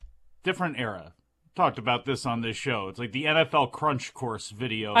 It's different era. Talked about this on this show. It's like the NFL Crunch Course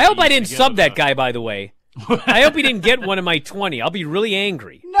video. I hope I didn't sub that guy, by the way. I hope he didn't get one of my 20. I'll be really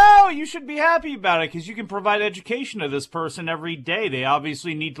angry. No, you should be happy about it because you can provide education to this person every day. They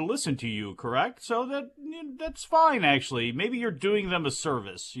obviously need to listen to you, correct? So that's fine, actually. Maybe you're doing them a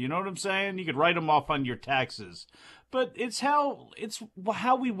service. You know what I'm saying? You could write them off on your taxes. But it's how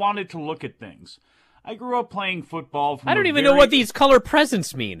we wanted to look at things. I grew up playing football. I don't even know what these color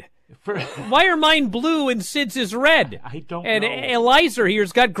presents mean. Why are mine blue and Sid's is red? I don't know. And Eliza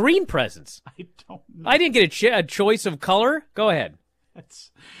here's got green presents. I don't know. I didn't get a choice of color. Go ahead.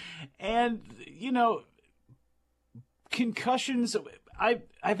 Concussions.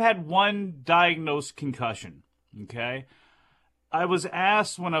 I've had one diagnosed concussion. Okay, I was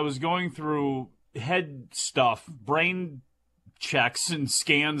asked when I was going through head stuff, brain checks and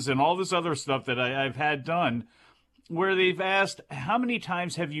scans and all this other stuff that I've had done, where they've asked, how many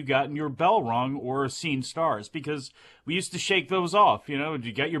times have you gotten your bell rung or seen stars? Because we used to shake those off. You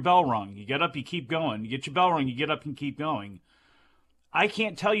get your bell rung, you get up, you keep going. You get your bell rung, you get up and keep going. I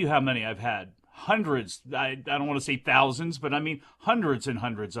can't tell you how many I've had. Hundreds. I don't want to say thousands, but I mean hundreds and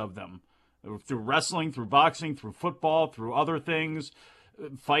hundreds of them. Through wrestling, through boxing, through football, through other things.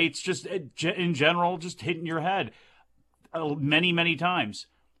 fights, just in general, just hitting your head many, many times.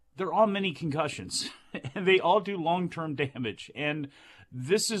 They're all many concussions, and they all do long-term damage. And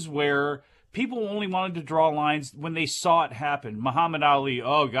this is where people only wanted to draw lines when they saw it happen. Muhammad Ali,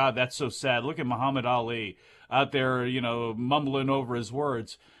 oh, God, that's so sad. Look at Muhammad Ali out there, mumbling over his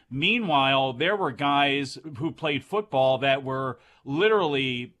words. Meanwhile, there were guys who played football that were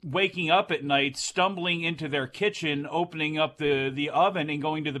literally waking up at night, stumbling into their kitchen, opening up the oven and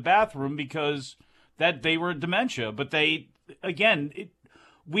going to the bathroom because that they were dementia. But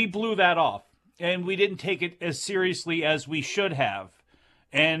we blew that off, and we didn't take it as seriously as we should have.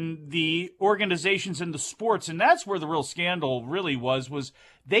 And the organizations in the sports, and that's where the real scandal really was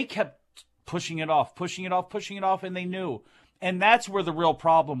they kept pushing it off, and they knew. And that's where the real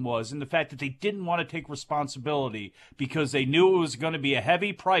problem was, in the fact that they didn't want to take responsibility because they knew it was going to be a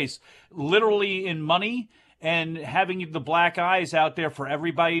heavy price, literally in money, and having the black eyes out there for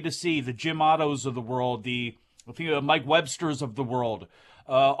everybody to see, the Jim Ottos of the world, the Mike Websters of the world,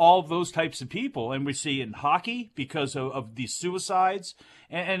 all of those types of people. And we see in hockey because of these suicides.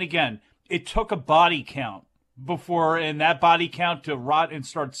 And again, it took a body count and that body count to rot and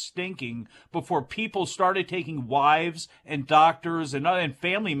start stinking before people started taking wives and doctors and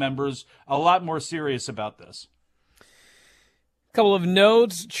family members a lot more serious about this. Couple of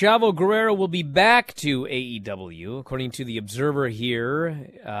notes. Chavo Guerrero will be back to AEW. According to the Observer here,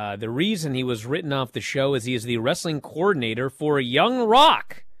 the reason he was written off the show is he is the wrestling coordinator for Young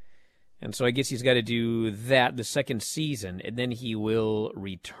Rock. And so I guess he's got to do that the second season, and then he will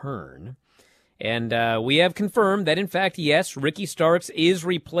return. And we have confirmed that, in fact, yes, Ricky Starks is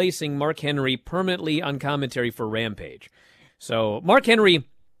replacing Mark Henry permanently on commentary for Rampage. So Mark Henry,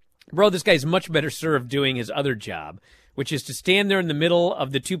 this guy's much better served doing his other job, which is to stand there in the middle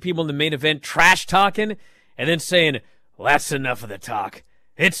of the two people in the main event trash talking and then saying, well, that's enough of the talk.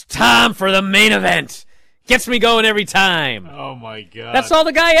 It's time for the main event. Gets me going every time. Oh, my God. That's all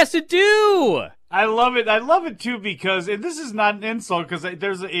the guy has to do. I love it. I love it, too, because, and this is not an insult, because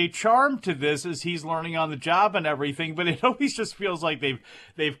there's a charm to this as he's learning on the job and everything, but it always just feels like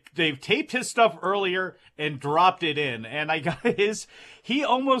they've taped his stuff earlier and dropped it in. And I got he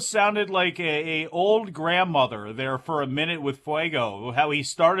almost sounded like a old grandmother there for a minute with Fuego, how he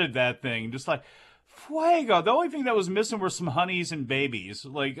started that thing. Just like, Fuego. The only thing that was missing were some honeys and babies.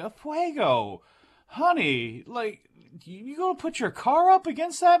 Like, Fuego, honey, like, you gonna put your car up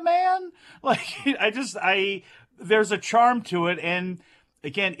against that man? Like, there's a charm to it, and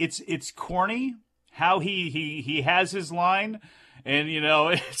again, it's corny how he has his line, and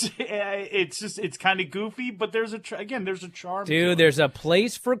it's kind of goofy, but there's a charm. Dude, there's a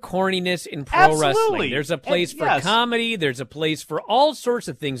place for corniness in pro wrestling. There's a place for comedy. There's a place for all sorts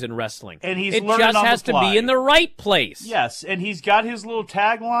of things in wrestling. And it just has to be in the right place. Yes, and he's got his little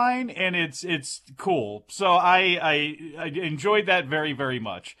tagline, and it's cool. So I enjoyed that very, very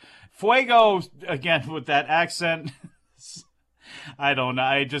much. Fuego, again, with that accent, I don't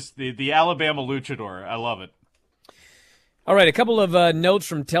know. The Alabama luchador, I love it. All right, a couple of notes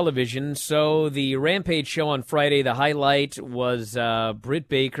from television. So the Rampage show on Friday, the highlight was Britt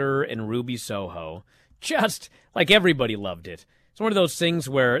Baker and Ruby Soho. Just like everybody loved it. It's one of those things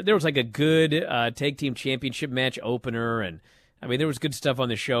where there was like a good tag team championship match opener, and I mean there was good stuff on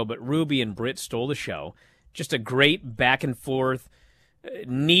the show, but Ruby and Britt stole the show. Just a great back and forth,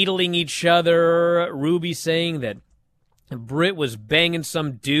 needling each other. Ruby saying that Britt was banging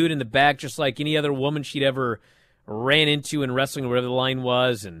some dude in the back just like any other woman she'd ever ran into in wrestling or whatever the line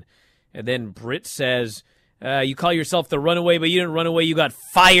was, and then Britt says, you call yourself the runaway, but you didn't run away, you got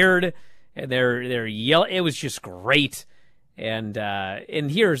fired. And they're yelling. It was just great. And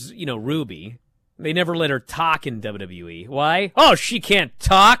here's, Ruby. They never let her talk in WWE. Why? Oh, she can't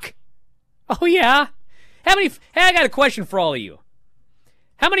talk. Oh, yeah. Hey, I got a question for all of you.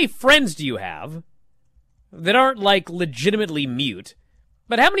 How many friends do you have that aren't, like, legitimately mute?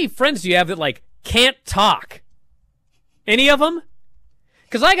 But how many friends do you have that, like, can't talk? Any of them?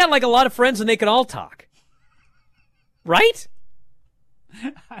 Because I got, like, a lot of friends and they can all talk. Right?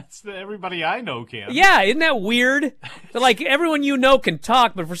 That's everybody I know can. Yeah, isn't that weird? That, like, everyone you know can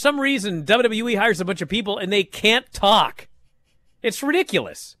talk, but for some reason WWE hires a bunch of people and they can't talk. It's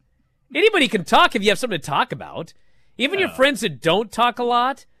ridiculous. Anybody can talk if you have something to talk about. Even your friends that don't talk a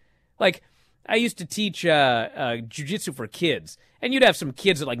lot. Like, I used to teach jiu-jitsu for kids, and you'd have some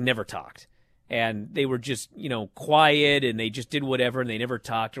kids that, like, never talked. And they were just, quiet, and they just did whatever, and they never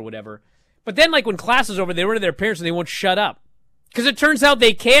talked or whatever. But then, like, when class is over, they run to their parents and they won't shut up. Because it turns out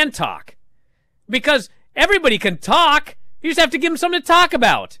they can talk. Because everybody can talk. You just have to give them something to talk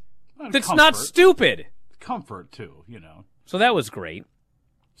about. That's not stupid. Comfort, too, So that was great.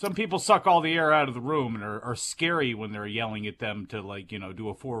 Some people suck all the air out of the room and are scary when they're yelling at them to, do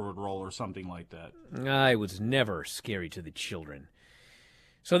a forward roll or something like that. I was never scary to the children.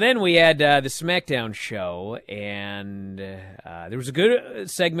 So then we had the SmackDown show, and there was a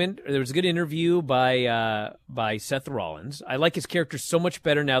good segment. There was a good interview by Seth Rollins. I like his character so much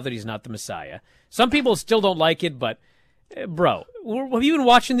better now that he's not the Messiah. Some people still don't like it, but, bro, have you been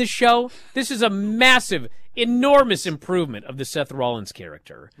watching this show? This is a massive, enormous improvement of the Seth Rollins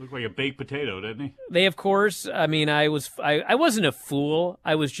character. Looked like a baked potato, didn't he? They, of course, I wasn't a fool.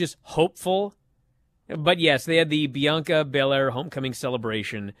 I was just hopeful. But yes, they had the Bianca Belair homecoming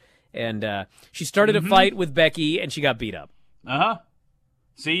celebration, and she started a fight with Becky, and she got beat up. Uh-huh.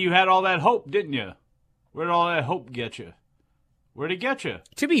 See, you had all that hope, didn't you? Where'd all that hope get you? Where'd it get you?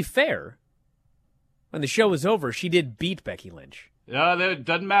 To be fair, when the show was over, she did beat Becky Lynch. Yeah, that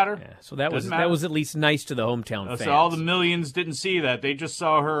doesn't matter. Yeah, so that was at least nice to the hometown fans. So all the millions didn't see that. They just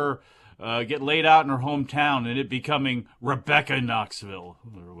saw her get laid out in her hometown and it becoming Rebecca Knoxville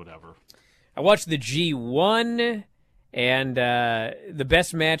or whatever. I watched the G1, and the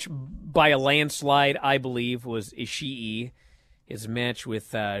best match by a landslide, I believe, was Ishii, his match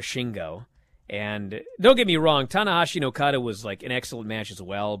with Shingo. And don't get me wrong, Tanahashi and Okada was like an excellent match as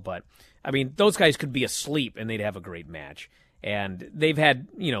well, but, I mean, those guys could be asleep and they'd have a great match. And they've had,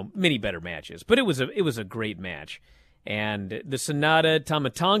 many better matches, but it was a great match. And the Sonata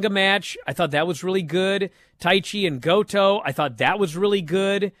Tamatonga match, I thought that was really good. Taichi and Goto, I thought that was really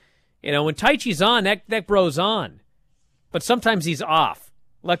good. When Taichi's on, that bro's on. But sometimes he's off.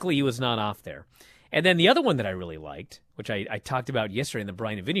 Luckily, he was not off there. And then the other one that I really liked, which I talked about yesterday in the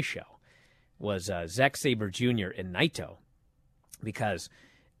Bryan and Vinny show, was Zack Sabre Jr. and Naito. Because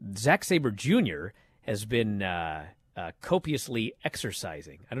Zack Sabre Jr. has been copiously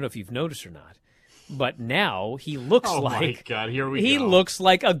exercising. I don't know if you've noticed or not. But now he looks like... Oh, my God, here we go. He looks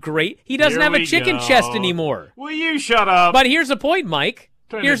like a great... He doesn't have a chicken chest anymore. Will you shut up? But here's the point, Mike.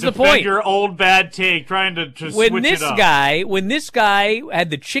 Here's the point. Your old bad take, trying to switch it up. When this guy had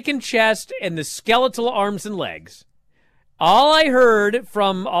the chicken chest and the skeletal arms and legs, all I heard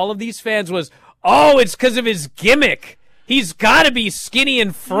from all of these fans was, "Oh, it's because of his gimmick. He's got to be skinny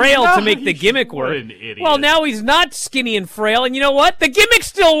and frail to make the gimmick work." An idiot. Well, now he's not skinny and frail, and you know what? The gimmick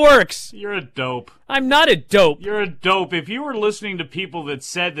still works. You're a dope. I'm not a dope. You're a dope. If you were listening to people that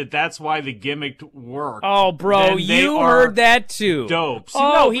said that that's why the gimmick worked. Oh, bro, you heard that too. Dope.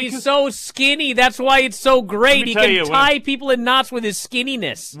 See, he's so skinny. That's why it's so great. He can tie people in knots with his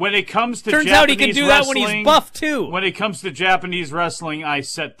skinniness. When it comes to Turns Japanese out he can do that when he's buff too. When it comes to Japanese wrestling, I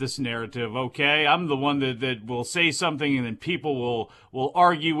set this narrative, okay? I'm the one that will say something and then people will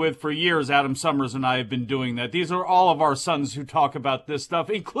argue with for years. Adam Summers and I have been doing that. These are all of our sons who talk about this stuff,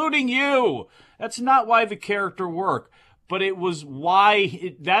 including you. That's not why the character worked, but it was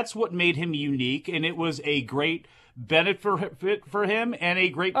that's what made him unique, and it was a great benefit for him and a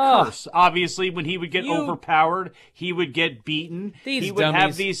great curse. Obviously, when he would get overpowered, he would get beaten. He would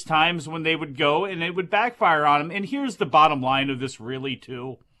have these times when they would go, and it would backfire on him. And here's the bottom line of this really,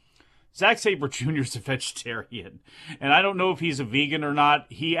 too. Zack Sabre Jr. is a vegetarian, and I don't know if he's a vegan or not.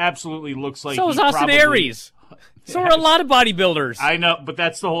 He absolutely looks like so is Austin Aries. So are a lot of bodybuilders. I know, but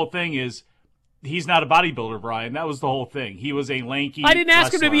that's the whole thing is, he's not a bodybuilder, Brian. That was the whole thing. He was a lanky I didn't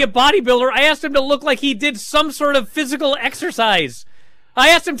ask him to be a bodybuilder. I asked him to look like he did some sort of physical exercise. I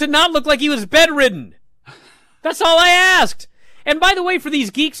asked him to not look like he was bedridden. That's all I asked. And by the way, for these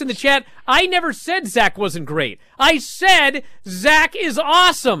geeks in the chat, I never said Zach wasn't great. I said Zach is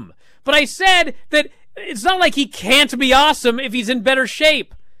awesome. But I said that it's not like he can't be awesome if he's in better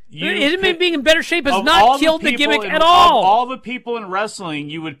shape. Him being in better shape has not killed the gimmick at all. Of all the people in wrestling,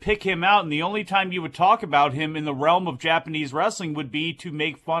 you would pick him out, and the only time you would talk about him in the realm of Japanese wrestling would be to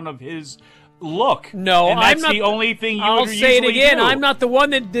make fun of his look. No, and that's I'm not the only thing you I'll would say it again. do. I'm not the one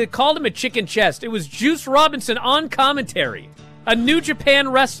that called him a chicken chest. It was Juice Robinson on commentary, a New Japan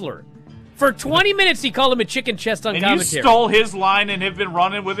wrestler. For 20 minutes, he called him a chicken chest on commentary. And you stole his line and have been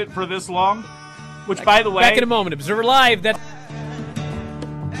running with it for this long? Which, by the way... Back in a moment. Observer Live, that's...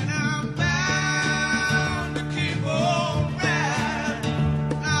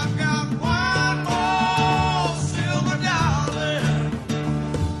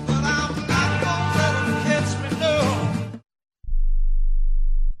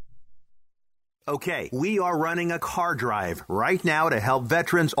 Okay, we are running a car drive right now to help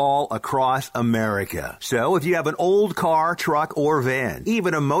veterans all across America. So if you have an old car, truck, or van,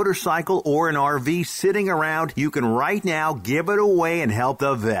 even a motorcycle or an RV sitting around, you can right now give it away and help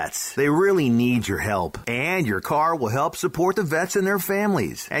the vets. They really need your help. And your car will help support the vets and their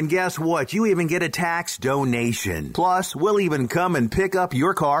families. And guess what? You even get a tax donation. Plus, we'll even come and pick up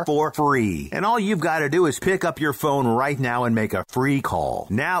your car for free. And all you've got to do is pick up your phone right now and make a free call.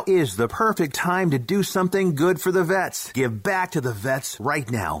 Now is the perfect time to do something good for the vets. Give back to the vets right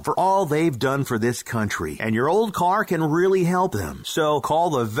now for all they've done for this country. And your old car can really help them. So call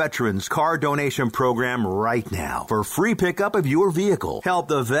the Veterans Car Donation Program right now for free pickup of your vehicle. Help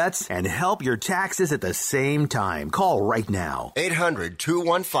the vets and help your taxes at the same time. Call right now.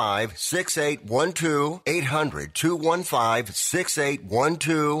 800-215-6812.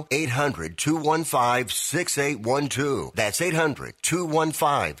 800-215-6812. 800-215-6812. That's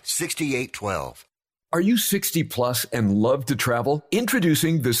 800-215-6812. Are you 60 plus and love to travel?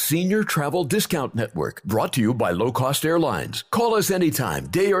 Introducing the Senior Travel Discount Network, brought to you by Low Cost Airlines. Call us anytime,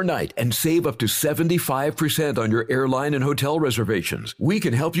 day or night, and save up to 75% on your airline and hotel reservations. We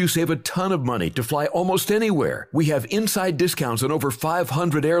can help you save a ton of money to fly almost anywhere. We have inside discounts on over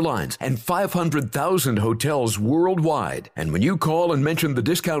 500 airlines and 500,000 hotels worldwide. And when you call and mention the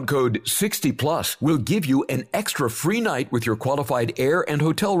discount code 60 plus, we'll give you an extra free night with your qualified air and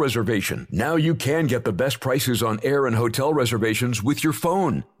hotel reservation. Now you can get the best prices on air and hotel reservations with your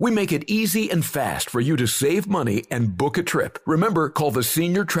phone. We make it easy and fast for you to save money and book a trip. Remember, call the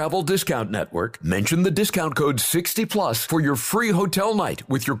Senior Travel Discount Network, mention the discount code 60+ for your free hotel night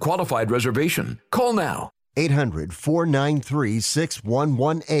with your qualified reservation. Call now.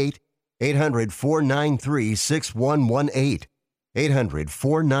 800-493-6118. 800-493-6118.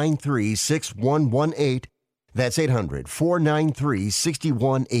 800-493-6118. That's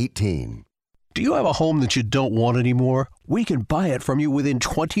 800-493-6118. Do you have a home that you don't want anymore? We can buy it from you within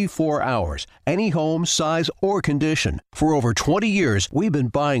 24 hours. Any home, size, or condition. For over 20 years, we've been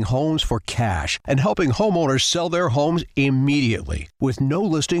buying homes for cash and helping homeowners sell their homes immediately with no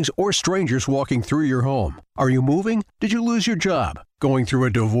listings or strangers walking through your home. Are you moving? Did you lose your job? Going through a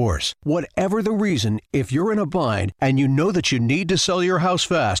divorce? Whatever the reason, if you're in a bind and you know that you need to sell your house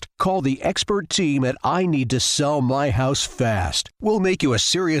fast, call the expert team at I Need to Sell My House Fast. We'll make you a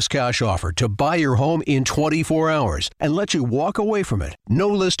serious cash offer to buy your home in 24 hours and let you walk away from it. No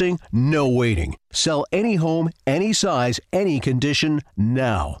listing, no waiting. Sell any home, any size, any condition,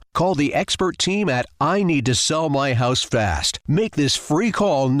 now. Call the expert team at I Need to Sell My House Fast. Make this free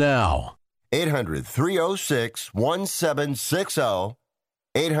call now. 800-306-1760.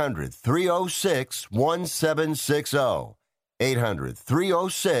 800-306-1760.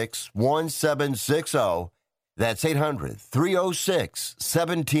 800-306-1760. That's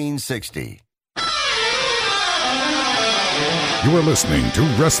 800-306-1760. You are listening to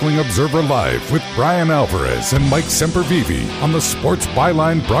Wrestling Observer Live with Bryan Alvarez and Mike Sempervive on the Sports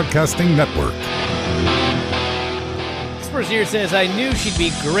Byline Broadcasting Network. This person here says, I knew she'd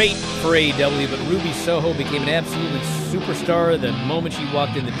be great for AEW, but Ruby Soho became an absolutely superstar the moment she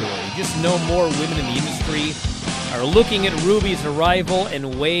walked in the door. We just know more women in the industry are looking at Ruby's arrival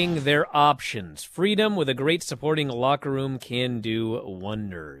and weighing their options. Freedom with a great supporting locker room can do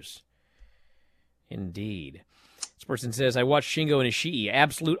wonders. Indeed. This person says, I watched Shingo and Ishii.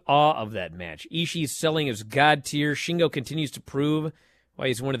 Absolute awe of that match. Ishii's selling is god tier. Shingo continues to prove why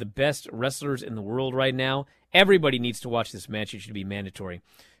he's one of the best wrestlers in the world right now. Everybody needs to watch this match. It should be mandatory.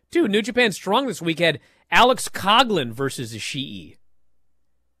 Dude, New Japan Strong this week had Alex Coughlin versus Ishii.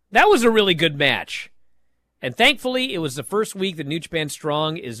 That was a really good match. And thankfully, it was the first week that New Japan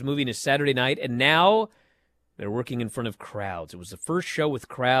Strong is moving to Saturday night, and now they're working in front of crowds. It was the first show with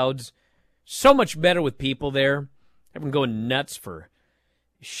crowds. So much better with people there. Everyone going nuts for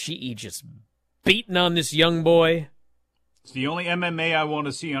Ishii just beating on this young boy. It's the only MMA I want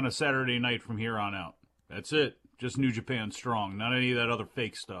to see on a Saturday night from here on out. That's it. Just New Japan Strong. Not any of that other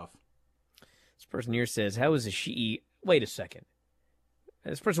fake stuff. This person here says, how is Ishii... Wait a second.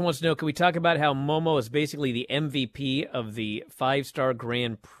 This person wants to know, can we talk about how Momo is basically the MVP of the 5-star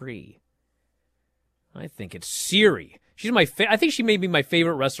Grand Prix? I think it's Siri. She's my I think she may be my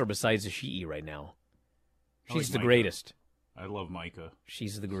favorite wrestler besides Ishii right now. She's the greatest. I love Micah.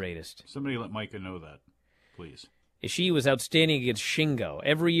 She's the greatest. Somebody let Micah know that, please. Ishii was outstanding against Shingo.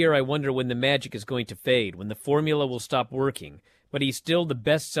 Every year I wonder when the magic is going to fade, when the formula will stop working. But he's still the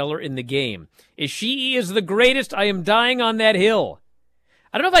best seller in the game. Ishii is the greatest. I am dying on that hill.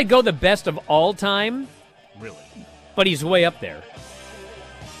 I don't know if I'd go the best of all time. Really? But he's way up there.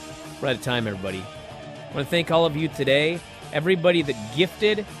 We're out of time, everybody. I want to thank all of you today. Everybody that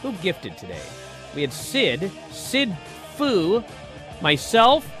gifted. Who gifted today? We had Sid Fu,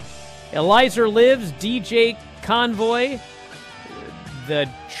 myself, Eliza Lives, DJ Convoy, the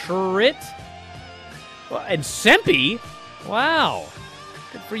Trit, and Sempi. Wow.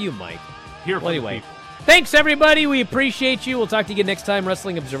 Good for you, Mike. Here well, anyway, thanks, everybody. We appreciate you. We'll talk to you again next time.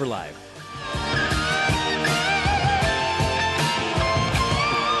 Wrestling Observer Live.